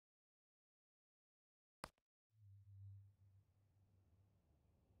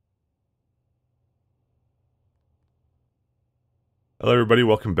Hello everybody,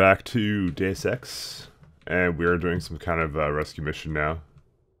 welcome back to Deus Ex, and we are doing some kind of rescue mission now.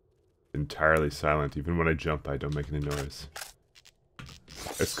 Entirely silent, even when I jump I don't make any noise.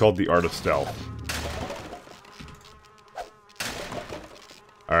 It's called the Art of Stealth.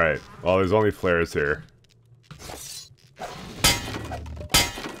 Alright, well there's only flares here.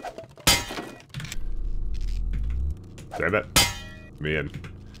 Damn it. Me in.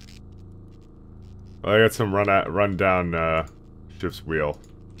 Well, I got some run down shift's wheel.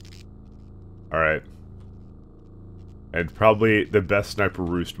 Alright. And probably the best sniper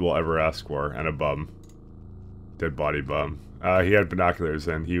roost we'll ever ask for, and a bum. Dead body bum. He had binoculars,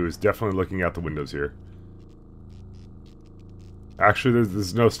 and he was definitely looking out the windows here. Actually,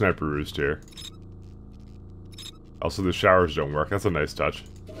 there's no sniper roost here. Also, the showers don't work. That's a nice touch.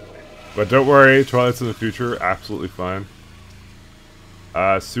 But don't worry, toilets in the future, absolutely fine.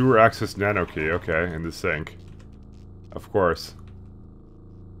 Sewer access nano key, okay, in the sink. Of course.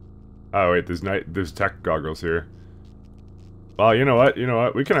 Oh wait, there's tech goggles here. Well, you know what?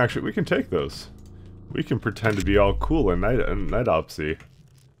 We can take those. We can pretend to be all cool and night-opsy.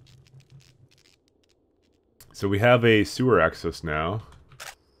 So we have a sewer access now.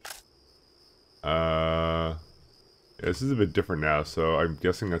 Yeah, this is a bit different now, so I'm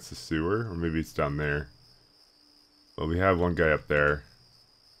guessing that's the sewer, or maybe it's down there. Well, we have one guy up there.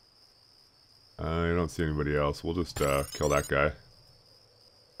 I don't see anybody else. We'll just kill that guy.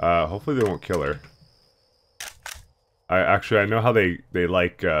 Hopefully they won't kill her. I know how they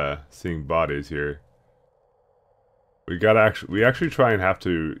like seeing bodies here. We actually try and have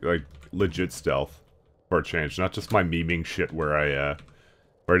to like legit stealth for a change, not just my memeing shit where I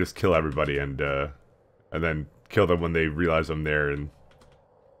just kill everybody and then kill them when they realize I'm there, and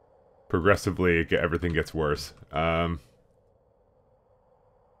progressively everything gets worse. Well,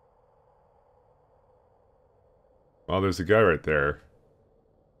 there's a guy right there.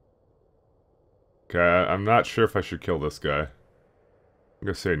 Okay, I'm not sure if I should kill this guy. I'm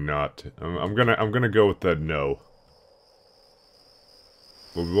gonna say not. I'm gonna go with the no.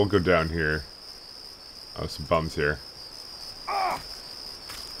 Well, we won't go down here. Oh, some bums here.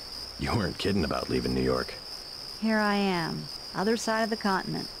 You weren't kidding about leaving New York. Here I am, other side of the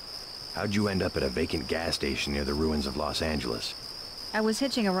continent. How'd you end up at a vacant gas station near the ruins of Los Angeles? I was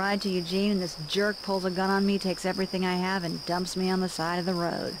hitching a ride to Eugene and this jerk pulls a gun on me, takes everything I have, and dumps me on the side of the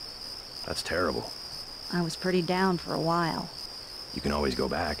road. That's terrible. I was pretty down for a while. You can always go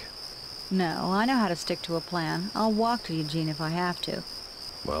back. No, I know how to stick to a plan. I'll walk to Eugene if I have to.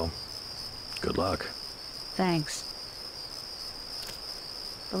 Well, good luck. Thanks.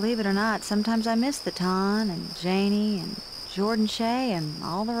 Believe it or not, sometimes I miss the Ton and Janie and Jordan Shea and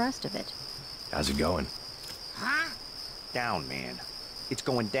all the rest of it. How's it going? Huh? Down, man. It's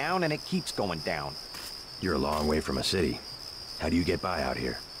going down and it keeps going down. You're a long way from a city. How do you get by out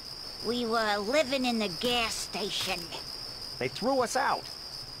here? We were living in the gas station. They threw us out.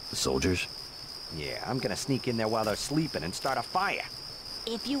 The soldiers? Yeah, I'm gonna sneak in there while they're sleeping and start a fire.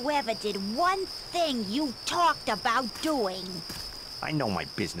 If you ever did one thing you talked about doing. I know my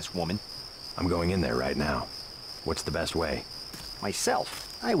business, woman. I'm going in there right now. What's the best way?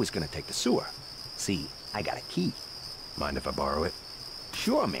 Myself, I was gonna take the sewer. See, I got a key. Mind if I borrow it?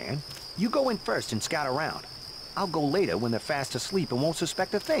 Sure, man. You go in first and scout around. I'll go later when they're fast asleep and won't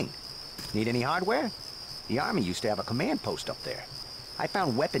suspect a thing. Need any hardware? The Army used to have a command post up there. I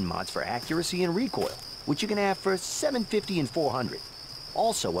found weapon mods for accuracy and recoil, which you can have for $750 and $400.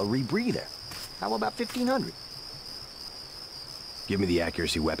 Also a rebreather. How about $1,500? Give me the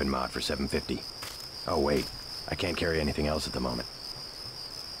accuracy weapon mod for $750. Oh wait, I can't carry anything else at the moment.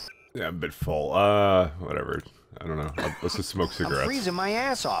 Yeah, I'm a bit full. Whatever. I don't know. Let's just smoke cigarettes. I'm freezing my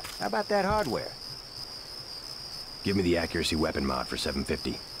ass off. How about that hardware? Give me the accuracy weapon mod for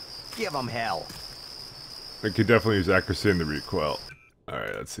 $750. Give 'em hell. I could definitely use accuracy in the recoil.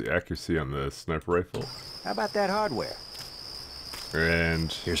 Alright, let's see. Accuracy on the sniper rifle. How about that hardware?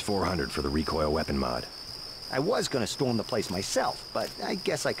 And Here's $400 for the recoil weapon mod. I was gonna storm the place myself, but I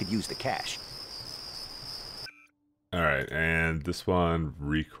guess I could use the cash. alright, and this one,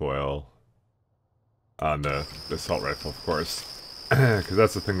 recoil. On the assault rifle, of course. Because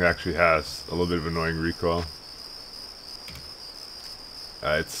that's the thing that actually has a little bit of annoying recoil.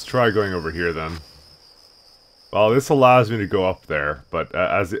 Let's try going over here then. Well, this allows me to go up there, but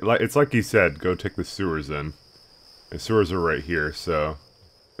it's like he said, go take the sewers in. The sewers are right here, so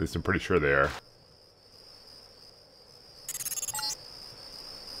at least I'm pretty sure they are.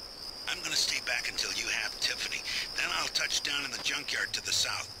 I'm gonna stay back until you have Tiffany. Then I'll touch down in the junkyard to the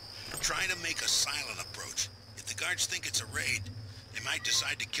south. Try to make a silent approach. If the guards think it's a raid, they might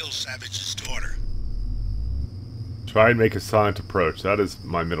decide to kill Savage's daughter. Try and make a silent approach. That is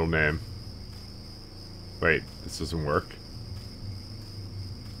my middle name. Wait, this doesn't work.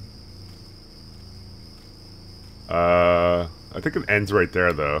 I think it ends right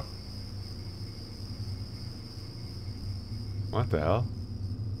there, though. What the hell?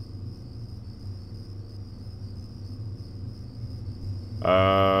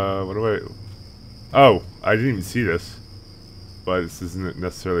 What do I... Oh, I didn't even see this. But this isn't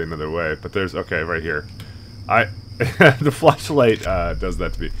necessarily another way. But there's... Okay, right here. The flashlight, does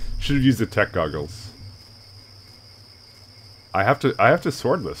that to me. Should have used the tech goggles. I have to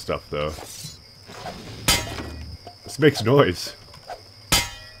sword this stuff, though. This makes noise.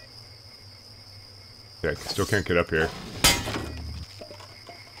 Yeah, still can't get up here.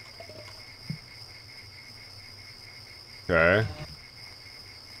 Okay.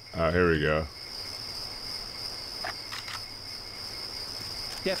 Here we go.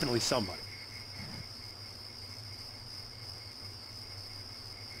 Definitely somebody.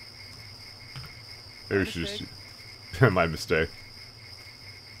 Maybe we should just... My mistake.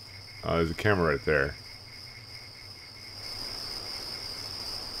 Oh, there's a camera right there.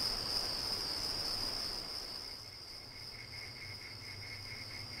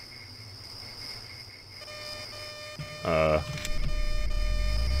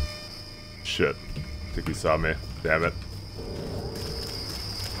 Shit. I think he saw me. Damn it.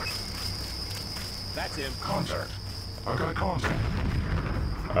 That's him. Contact. I got contact.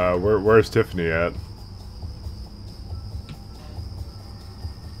 Where's Tiffany at?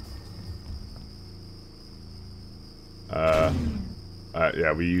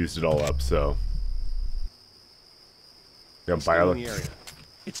 Yeah, we used it all up, so. Got Still in the area.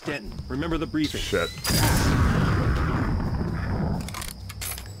 It's Denton. Remember the briefing. Shit.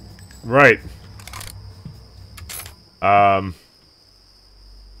 Right.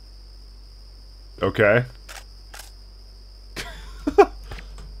 Okay.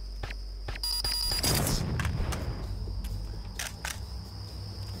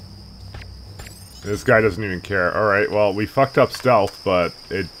 This guy doesn't even care. Alright, well, we fucked up stealth, but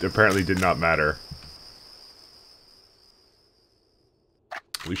it apparently did not matter.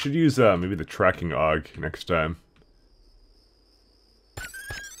 We should use, maybe the tracking AUG next time.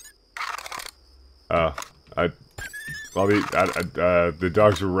 Well, the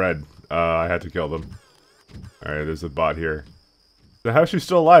dogs were red. I had to kill them. Alright, there's a bot here. So how's she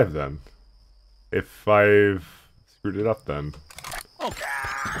still alive, then? If I've screwed it up, then. Okay.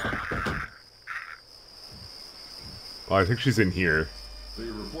 Well, I think she's in here.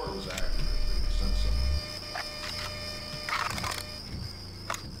 The report was accurate. They sent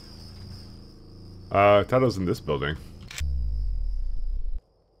someone. I thought it was in this building.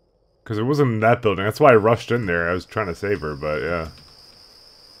 Because it wasn't in that building. That's why I rushed in there. I was trying to save her, but yeah.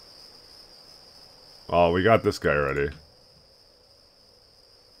 Well, we got this guy already.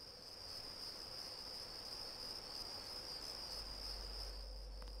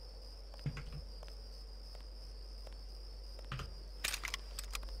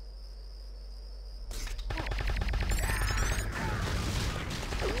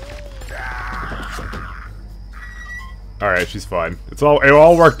 Alright, she's fine. It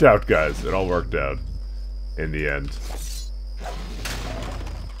all worked out, guys. It all worked out. In the end.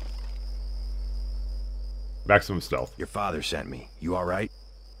 Maximum stealth. Your father sent me. You alright?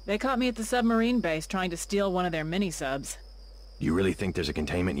 They caught me at the submarine base trying to steal one of their mini-subs. You really think there's a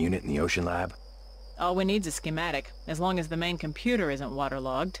containment unit in the ocean lab? All we need's a schematic, as long as the main computer isn't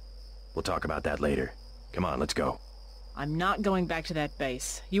waterlogged. We'll talk about that later. Come on, let's go. I'm not going back to that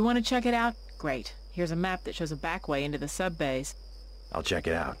base. You want to check it out? Great. Here's a map that shows a back way into the sub-base. I'll check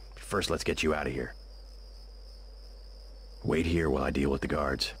it out. First, let's get you out of here. Wait here while I deal with the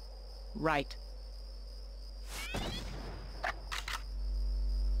guards. Right.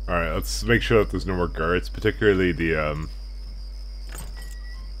 Alright, let's make sure that there's no more guards, particularly the,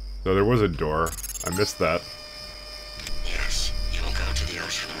 So there was a door. I missed that. Yes, you will go to the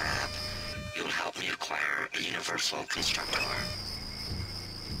ocean lab. You will help me acquire a universal constructor.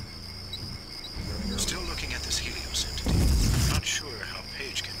 Still looking at this Helios entity. Not sure how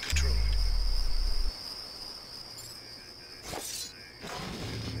Paige can control it.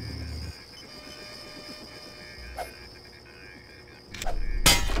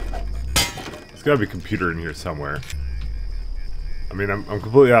 There's gotta be a computer in here somewhere. I mean, I'm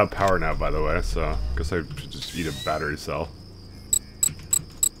completely out of power now, by the way, so I guess I should just eat a battery cell.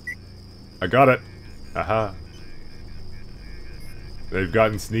 I got it! Aha. They've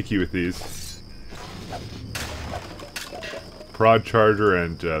gotten sneaky with these. Prod charger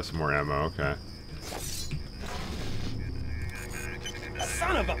and some more ammo, okay.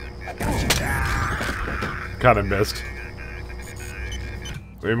 Son of a... kind of missed.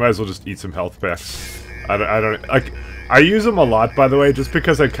 We might as well just eat some health packs. I use them a lot, by the way, just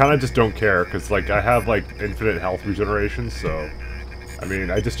because I kind of just don't care, because, like, I have, like, infinite health regeneration, so... I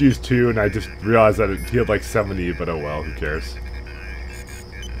mean, I just used 2, and I just realized that it healed, like, 70, but oh well, who cares.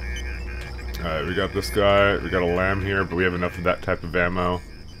 Alright, we got this guy, we got a lamb here, but we have enough of that type of ammo.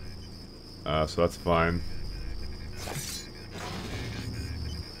 So that's fine.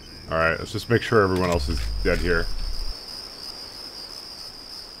 Alright, let's just make sure everyone else is dead here.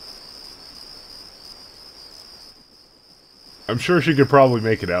 I'm sure she could probably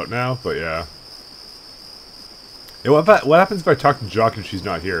make it out now, but yeah. Hey, what happens if I talk to Jock and she's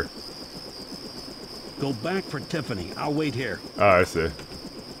not here? Go back for Tiffany. I'll wait here. Oh, I see.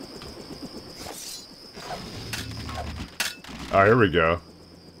 Oh, here we go.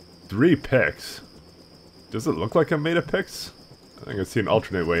 3 picks. Does it look like I'm made of picks? I think I see an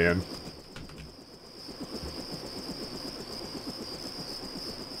alternate way in.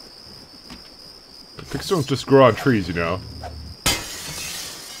 Picks don't just grow on trees, you know.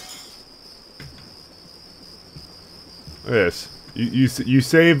 Yes, you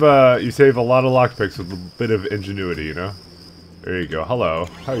save a lot of lockpicks with a bit of ingenuity, you know. There you go. Hello,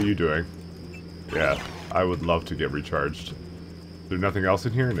 how are you doing? Yeah, I would love to get recharged. Is there nothing else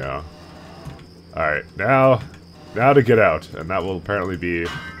in here? No. All right, now to get out, and that will apparently be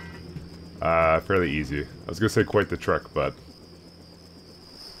fairly easy. I was gonna say quite the trick, but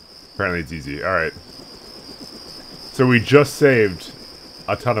apparently it's easy. All right. So we just saved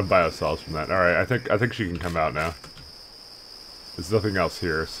a ton of biocells from that. All right, I think she can come out now. There's nothing else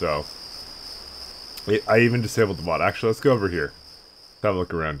here, so... I even disabled the mod. Actually, let's go over here. Let's have a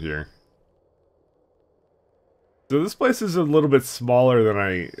look around here. So this place is a little bit smaller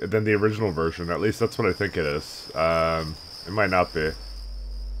than the original version. At least that's what I think it is. It might not be.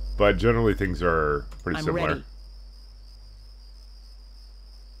 But generally things are pretty similar. Ready.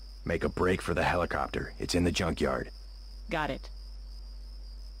 Make a break for the helicopter. It's in the junkyard. Got it.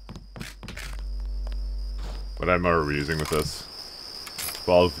 What ammo are we using with this?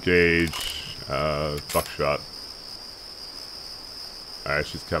 12 gauge, buckshot. Alright,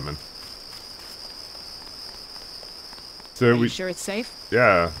 she's coming. So Are you sure it's safe?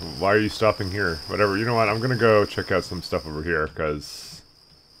 Yeah, why are you stopping here? Whatever, you know what, I'm gonna go check out some stuff over here, because...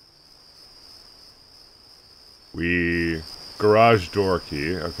 Garage door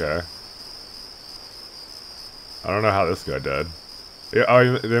key, okay. I don't know how this guy died. Yeah,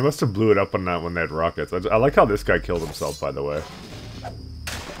 oh, they must have blew it up on that when they had rockets. I like how this guy killed himself, by the way.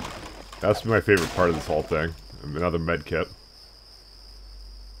 That's my favorite part of this whole thing. Another med kit.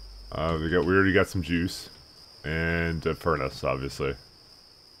 We already got some juice. And a furnace, obviously.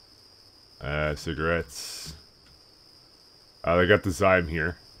 Cigarettes. They got the Zyme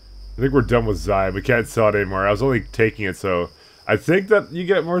here. I think we're done with Zyme. We can't sell it anymore. I was only taking it, so... I think that you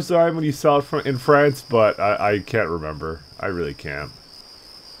get more Zyme when you sell it in France, but I can't remember. I really can't.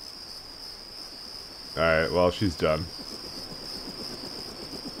 Alright, well, she's done.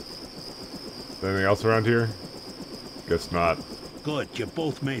 Anything else around here? Guess not. Good, you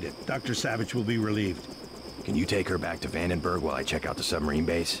both made it. Dr. Savage will be relieved. Can you take her back to Vandenberg while I check out the submarine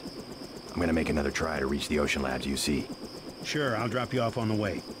base? I'm gonna make another try to reach the ocean labs you see. Sure, I'll drop you off on the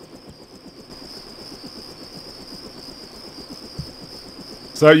way.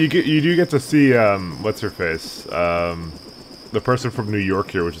 So you do get to see what's her face, the person from New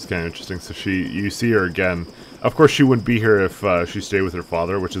York here, which is kind of interesting. So you see her again. Of course, she wouldn't be here if she stayed with her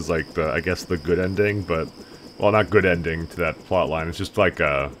father, which is like I guess the good ending, but well, not good ending to that plot line. It's just like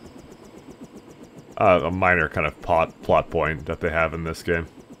a minor kind of plot point that they have in this game.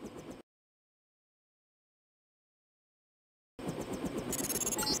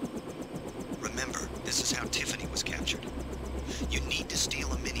 Remember, this is how Tiffany was captured. You need to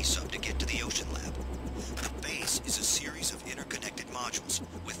steal a mini-sub to get to the ocean lab. The base is a series of interconnected modules,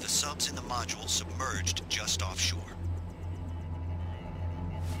 with the subs in the module submerged just offshore.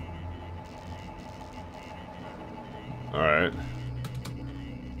 Alright.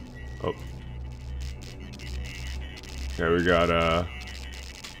 Oh. Okay, we got,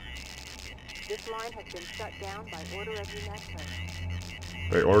 This line has been shut down by order of UNESCO.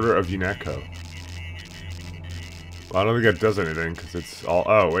 By order of UNESCO. Well, I don't think that does anything, because it's all...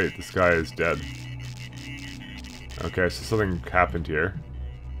 Oh, wait, this guy is dead. Okay, so something happened here.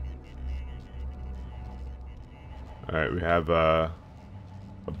 Alright, we have, a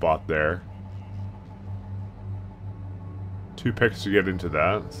bot there. 2 picks to get into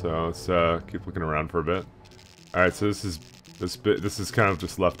that, so let's, keep looking around for a bit. Alright, so this is kind of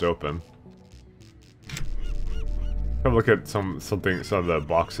just left open. Have a look at some of the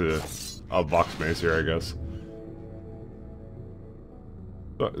boxes a box maze here, I guess.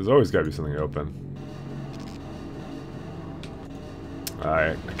 But there's always gotta be something open.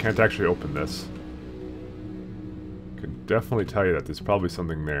 I can't actually open this. Could definitely tell you that there's probably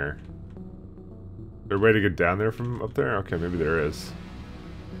something there. Is there a way to get down there from up there? Okay, maybe there is.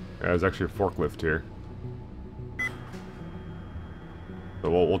 Yeah, there's actually a forklift here. So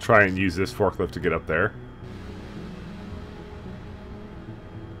we'll try and use this forklift to get up there.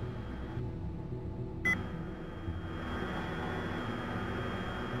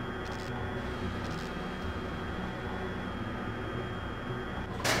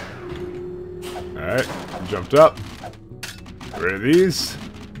 Alright, jumped up. Rid of these.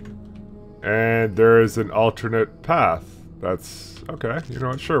 And there is an alternate path. That's okay. You know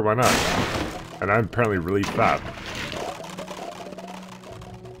what? Sure, why not? And I'm apparently really fat.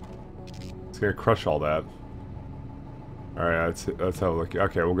 It's gonna crush all that. Alright, let's have a look.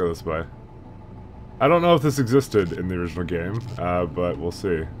 Okay, we'll go this way. I don't know if this existed in the original game, but we'll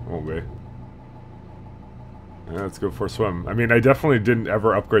see, won't we? Yeah, let's go for a swim. I mean, I definitely didn't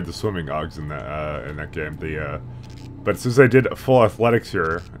ever upgrade the swimming Augs in that game. But since I did full athletics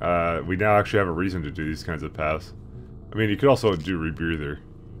here, we now actually have a reason to do these kinds of paths. I mean, you could also do rebreather.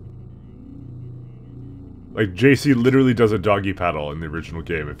 Like, JC literally does a doggy paddle in the original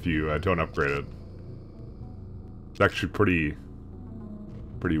game if you don't upgrade it. It's actually pretty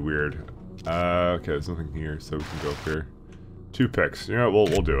weird. Okay, there's nothing here, so we can go up here. 2 picks. You know what,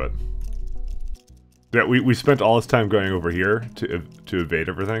 we'll do it. Yeah, we spent all this time going over here to evade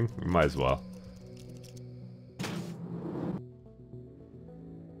everything. We might as well.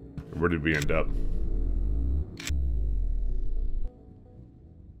 Where did we end up?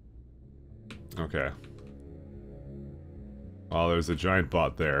 Okay. Well, there's a giant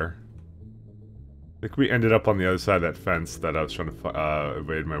bot there. I think we ended up on the other side of that fence that I was trying to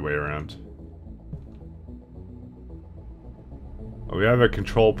evade my way around. Oh, we have a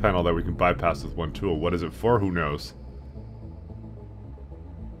control panel that we can bypass with one tool. What is it for? Who knows?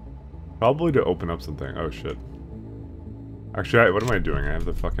 Probably to open up something. Oh, shit. Actually, what am I doing? I have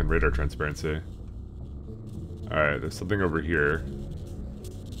the fucking radar transparency. Alright, there's something over here.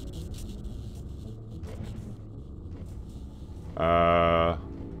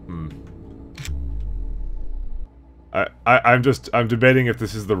 I'm debating if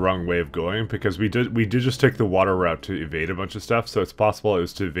this is the wrong way of going, because we did just take the water route to evade a bunch of stuff, so it's possible it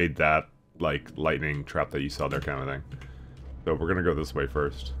was to evade that, like, lightning trap that you saw there kind of thing. So we're gonna go this way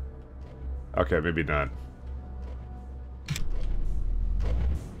first. Okay, maybe not.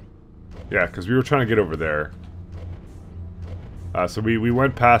 Yeah, because we were trying to get over there. So we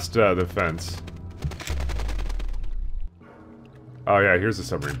went past the fence. Oh yeah, here's the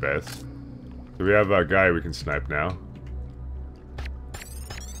submarine base. So we have a guy we can snipe now.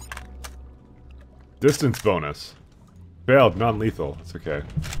 Distance bonus. Failed, non-lethal. It's okay.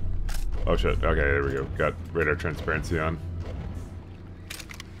 Oh shit, okay, there we go. Got radar transparency on.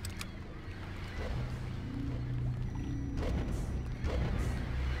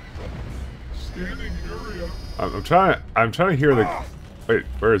 Scanning area. I'm trying to hear the... Wait,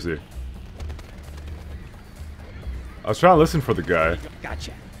 where is he? I was trying to listen for the guy.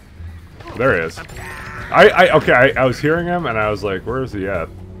 Gotcha. There he is. I was hearing him and I was like, where is he at?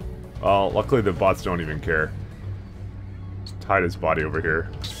 Well, luckily the bots don't even care. Just hide his body over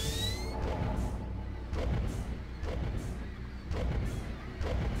here.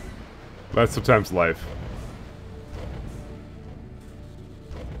 That's sometimes life.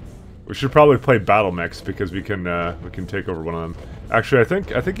 We should probably play Battle Mix because we can take over one of them. Actually,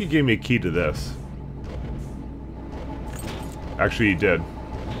 I think he gave me a key to this. Actually, he did.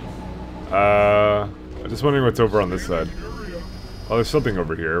 I'm just wondering what's over on this side. Oh, there's something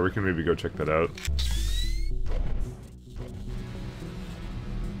over here. We can maybe go check that out.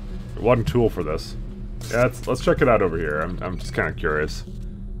 One tool for this. Yeah, let's check it out over here. I'm just kind of curious.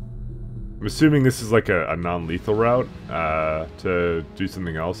 I'm assuming this is like a non-lethal route to do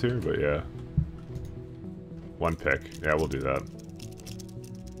something else here, but yeah. 1 pick. Yeah, we'll do that.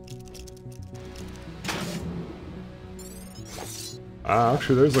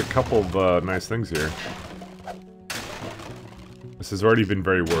 Actually, there's a couple of nice things here. This has already been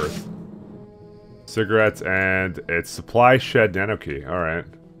very worth. Cigarettes and it's supply shed nano key. Alright.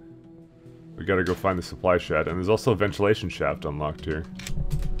 We gotta go find the supply shed. And there's also a ventilation shaft unlocked here.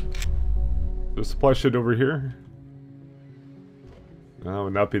 There's a supply shed over here? No,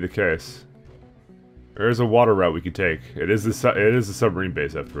 would not be the case. There is a water route we could take. It is a submarine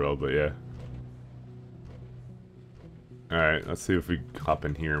base after all, but yeah. Alright, let's see if we hop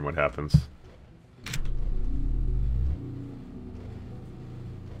in here and what happens.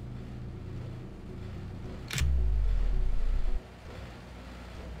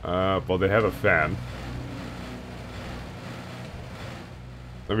 Well, they have a fan.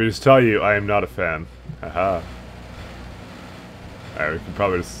 Let me just tell you, I am not a fan. Haha. Alright, we can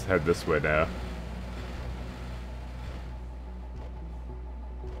probably just head this way now.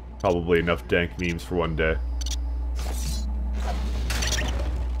 Probably enough dank memes for one day.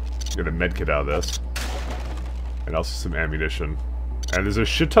 Get a medkit out of this. And also some ammunition. And there's a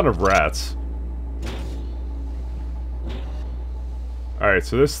shit ton of rats. Alright,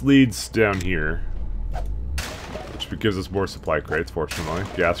 so this leads down here. Which gives us more supply crates, fortunately.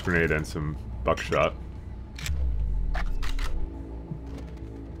 Gas grenade and some buckshot.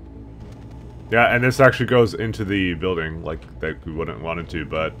 Yeah, and this actually goes into the building, like that we wouldn't want it to,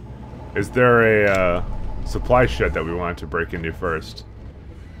 but... Is there a supply shed that we wanted to break into first?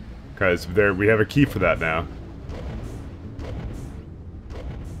 Because we have a key for that now.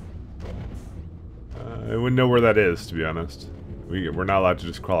 I wouldn't know where that is, to be honest. We're not allowed to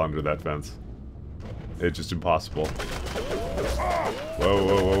just crawl under that fence. It's just impossible. Whoa,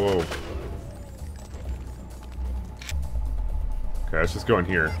 whoa, whoa, whoa. Okay, let's just go in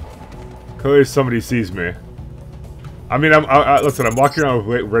here. Clearly somebody sees me. I mean, listen, I'm walking around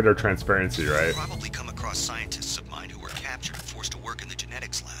with radar transparency, right? Probably come across scientists of mine who were captured and forced to work in the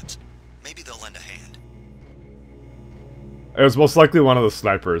genetics labs. Maybe they'll lend a hand. It was most likely one of the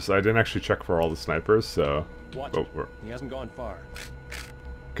snipers. I didn't actually check for all the snipers, so... Watch oh, he hasn't gone far.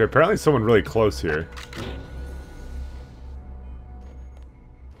 Okay, apparently someone really close here.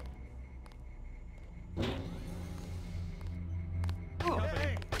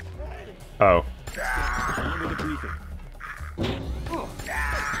 Oh.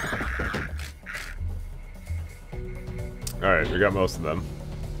 Alright, we got most of them.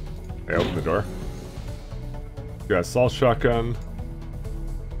 Hey, open the door. We got assault shotgun.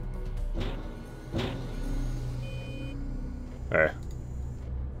 Hey.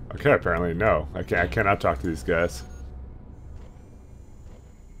 Okay, apparently no. I cannot talk to these guys.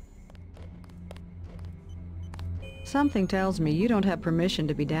 Something tells me you don't have permission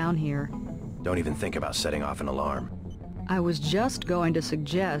to be down here. Don't even think about setting off an alarm. I was just going to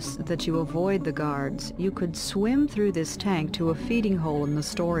suggest that you avoid the guards. You could swim through this tank to a feeding hole in the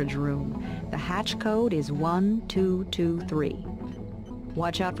storage room. The hatch code is 1223.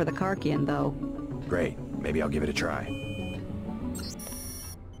 Watch out for the Karkian, though. Great. Maybe I'll give it a try.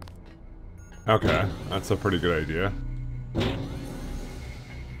 Okay, that's a pretty good idea.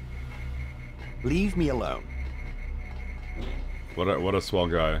 Leave me alone. What a swell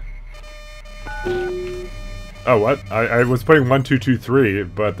guy. Oh, what? I was putting 1223,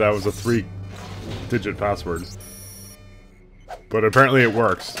 but that was a 3-digit password. But apparently it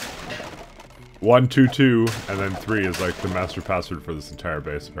works. 122 and then 3 is like the master password for this entire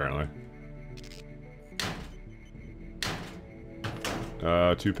base, apparently.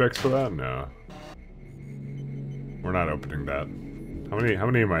 2 picks for that? No. We're not opening that. How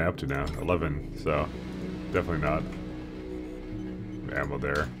many am I up to now? 11, so definitely not. Ammo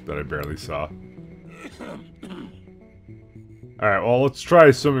there that I barely saw. Alright, well, let's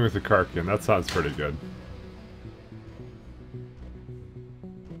try swimming with the Karkian. That sounds pretty good.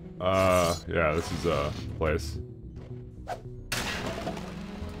 Yeah, this is a place.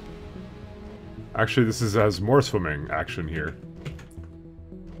 Actually, this has more swimming action here.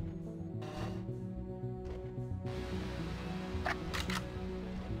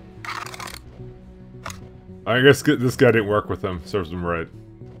 I guess this guy didn't work with him. Serves him right.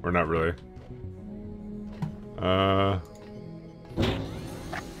 Or not really. Okay,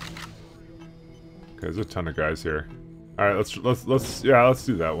 there's a ton of guys here. All right, let's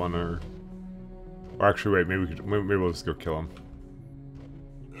do that one. Or actually, wait, maybe we'll just go kill him.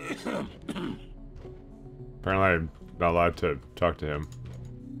 Apparently, I'm not allowed to talk to him.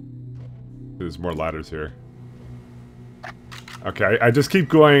 There's more ladders here. Okay, I just keep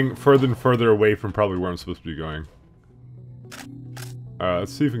going further and further away from probably where I'm supposed to be going.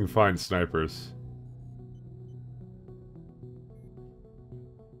 Let's see if we can find snipers.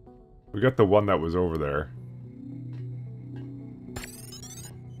 We got the one that was over there.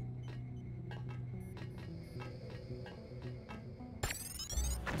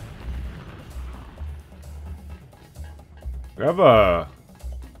 I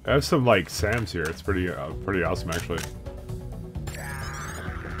have some like SAMs here. It's pretty awesome actually.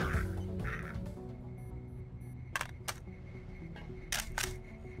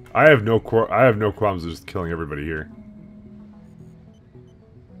 I have no qualms with just killing everybody here.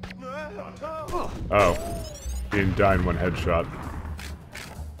 Oh, he didn't die in one headshot.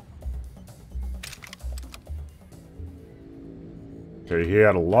 Okay, he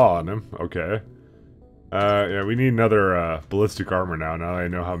had a law on him. Okay. Yeah, we need another ballistic armor now that I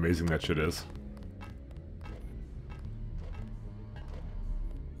know how amazing that shit is.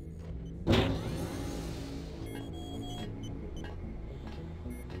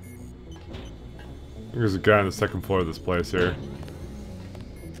 There's a guy on the second floor of this place here.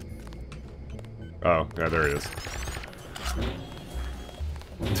 Oh, yeah, there he is.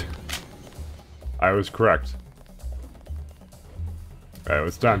 I was correct. Alright,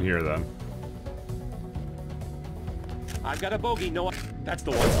 what's down here then? I've got a bogey, no, that's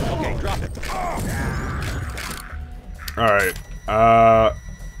the one. Okay, drop it. Alright,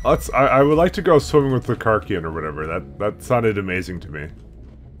 I would like to go swimming with the Karkian or whatever. That sounded amazing to me.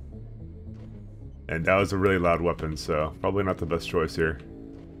 And that was a really loud weapon, so probably not the best choice here.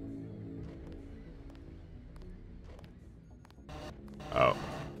 Oh.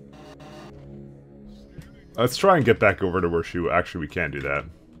 Let's try and get back over to where we can do that.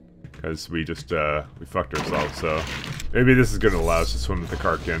 Because we just, we fucked ourselves, so... Maybe this is gonna allow us to swim with the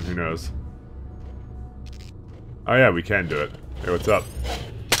Karkian, who knows. Oh yeah, we can do it. Hey, what's up?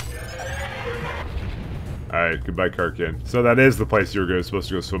 Alright, goodbye Karkian. So that is the place you were supposed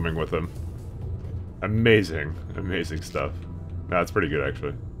to go swimming with him. Amazing. Amazing stuff. No, it's pretty good,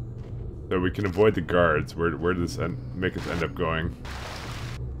 actually. So we can avoid the guards. Where does this make us end up going?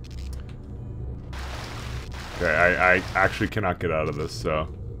 Okay, I actually cannot get out of this, so...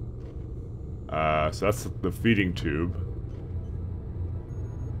 so that's the feeding tube.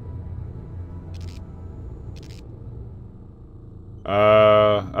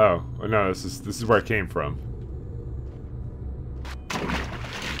 Oh, no, this is where I came from.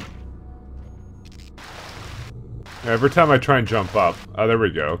 Every time I try and jump up... Oh, there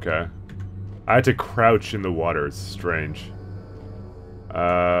we go, okay. I had to crouch in the water, it's strange.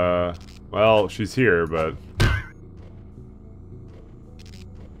 Well, she's here, but...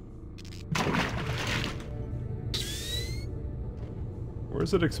 Where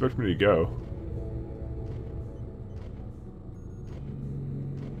does it expect me to go?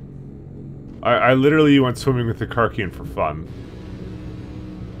 I literally went swimming with the Karkian for fun.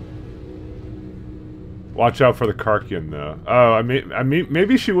 Watch out for the Karkian, though. Oh, I mean,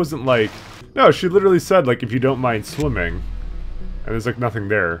 maybe she wasn't like... No, she literally said, like, if you don't mind swimming. And there's, like, nothing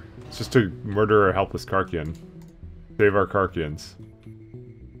there. It's just to murder a helpless Karkian. Save our Karkians.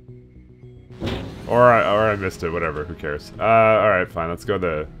 Or I missed it, whatever, who cares. Alright, fine, let's go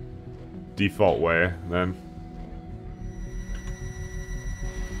the default way, then.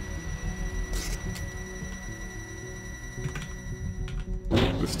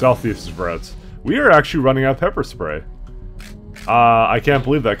 The stealthiest of routes. We are actually running out of pepper spray. I can't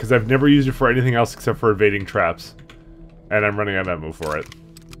believe that, because I've never used it for anything else except for evading traps. And I'm running out of ammo for it.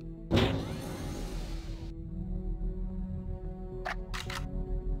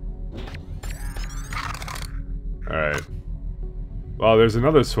 Alright. Well, there's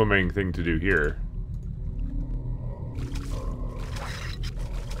another swimming thing to do here.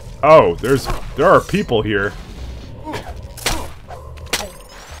 Oh, there are people here.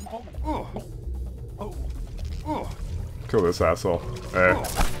 Kill this asshole.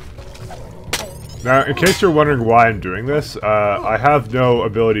 Now, in case you're wondering why I'm doing this, I have no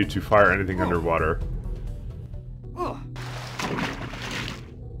ability to fire anything underwater.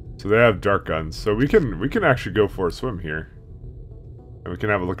 So they have dark guns, so we can actually go for a swim here. And we can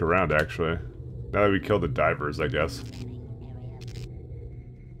have a look around, actually. Now that we killed the divers, I guess.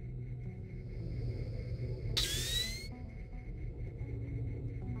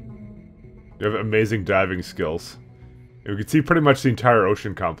 You have amazing diving skills. And we can see pretty much the entire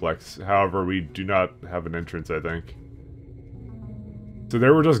ocean complex. However, we do not have an entrance, I think. So they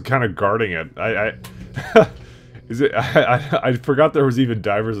were just kind of guarding it. I forgot there was even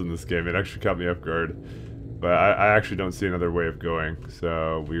divers in this game. It actually caught me off guard. But I actually don't see another way of going.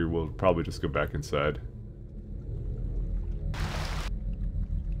 So we will probably just go back inside.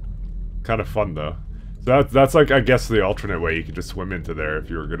 Kind of fun though. So that's like, I guess, the alternate way you can just swim into there if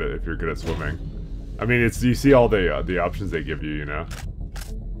you're good at swimming. I mean, it's, you see all the options they give you, you know.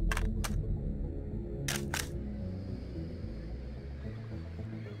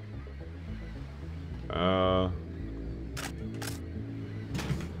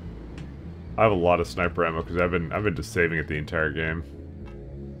 I have a lot of sniper ammo because I've been just saving it the entire game.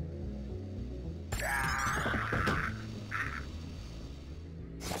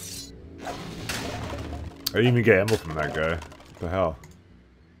 I didn't even get ammo from that guy. What the hell?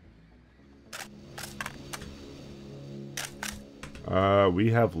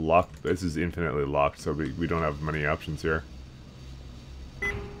 We have locked. This is infinitely locked, so we don't have many options here.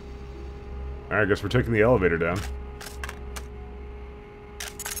 Alright, I guess we're taking the elevator down.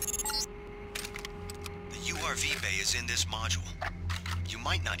 this module. You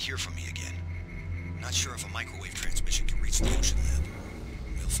might not hear from me again. Not sure if a microwave transmission can reach the ocean lab.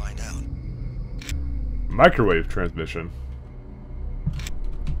 We'll find out. Microwave transmission.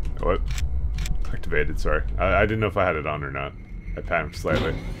 What? Activated, sorry. I didn't know if I had it on or not. I panicked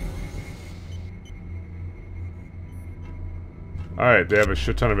slightly. Alright, they have a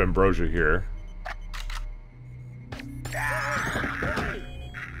shit ton of ambrosia here.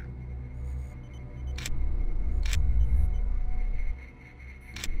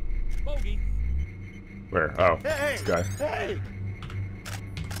 Bogey. Where? Oh, this guy.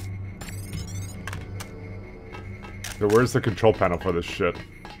 So where's the control panel for this shit?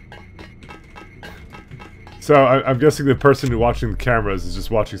 So I'm guessing the person watching the cameras is just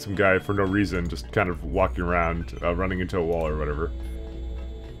watching some guy for no reason, just kind of walking around, running into a wall or whatever.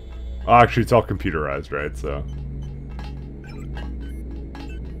 Oh, actually, it's all computerized, right? So.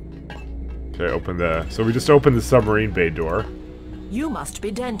 Okay, open the... So we just opened the submarine bay door. You must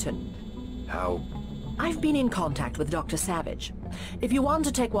be Denton. How? I've been in contact with Dr. Savage. If you want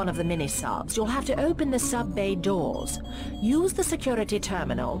to take one of the mini-subs, you'll have to open the sub-bay doors. Use the security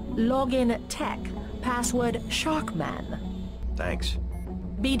terminal, log in tech, password Sharkman. Thanks.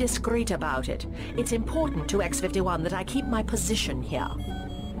 Be discreet about it. It's important to X-51 that I keep my position here.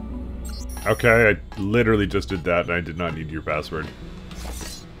 Okay, I literally just did that and I did not need your password.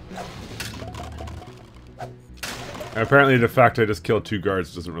 And apparently the fact I just killed 2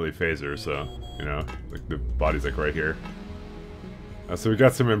 guards doesn't really phase her, so, you know, like the body's like right here. So we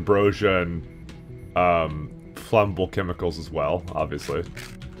got some ambrosia and flammable chemicals as well, obviously.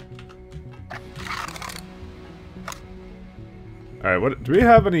 Alright, what do we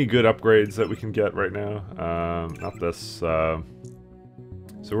have any good upgrades that we can get right now? Not this. So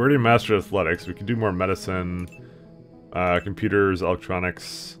we're already mastered athletics. We can do more medicine, computers,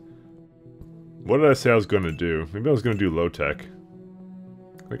 electronics. What did I say I was going to do? Maybe I was going to do low tech.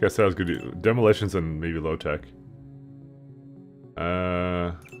 I think I said I was going to do demolitions and maybe low tech.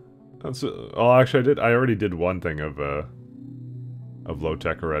 That's, oh, actually, I already did one thing of low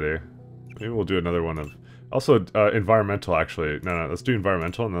tech already. Maybe we'll do another one of. Also, environmental, actually. No, let's do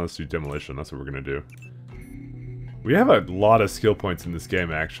environmental and then let's do demolition. That's what we're gonna do. We have a lot of skill points in this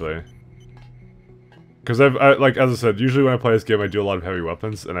game, actually. Because like, as I said, usually when I play this game, I do a lot of heavy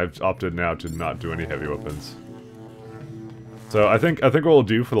weapons, and I've opted now to not do any heavy weapons. So I think what we'll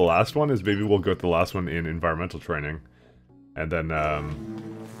do for the last one is maybe we'll go with the last one in environmental training. And then,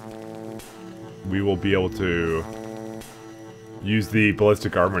 we will be able to use the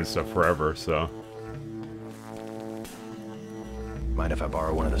ballistic armor and stuff forever, so... Mind if I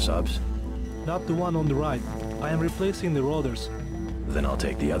borrow one of the subs? Not the one on the right. I am replacing the rotors. Then I'll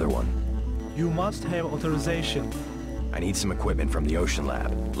take the other one. You must have authorization. I need some equipment from the Ocean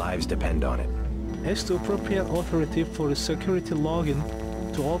Lab. Lives depend on it. As the appropriate authority for the security login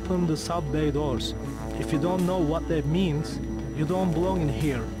to open the sub-bay doors. If you don't know what that means, you don't belong in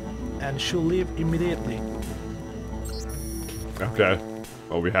here, and should leave immediately. Okay.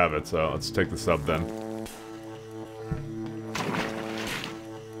 Well, we have it, so let's take the sub then.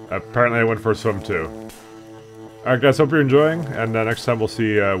 Apparently I went for a swim too. Alright guys, hope you're enjoying, and next time we'll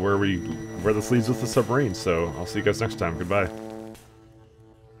see where this leads with the submarine, so I'll see you guys next time. Goodbye.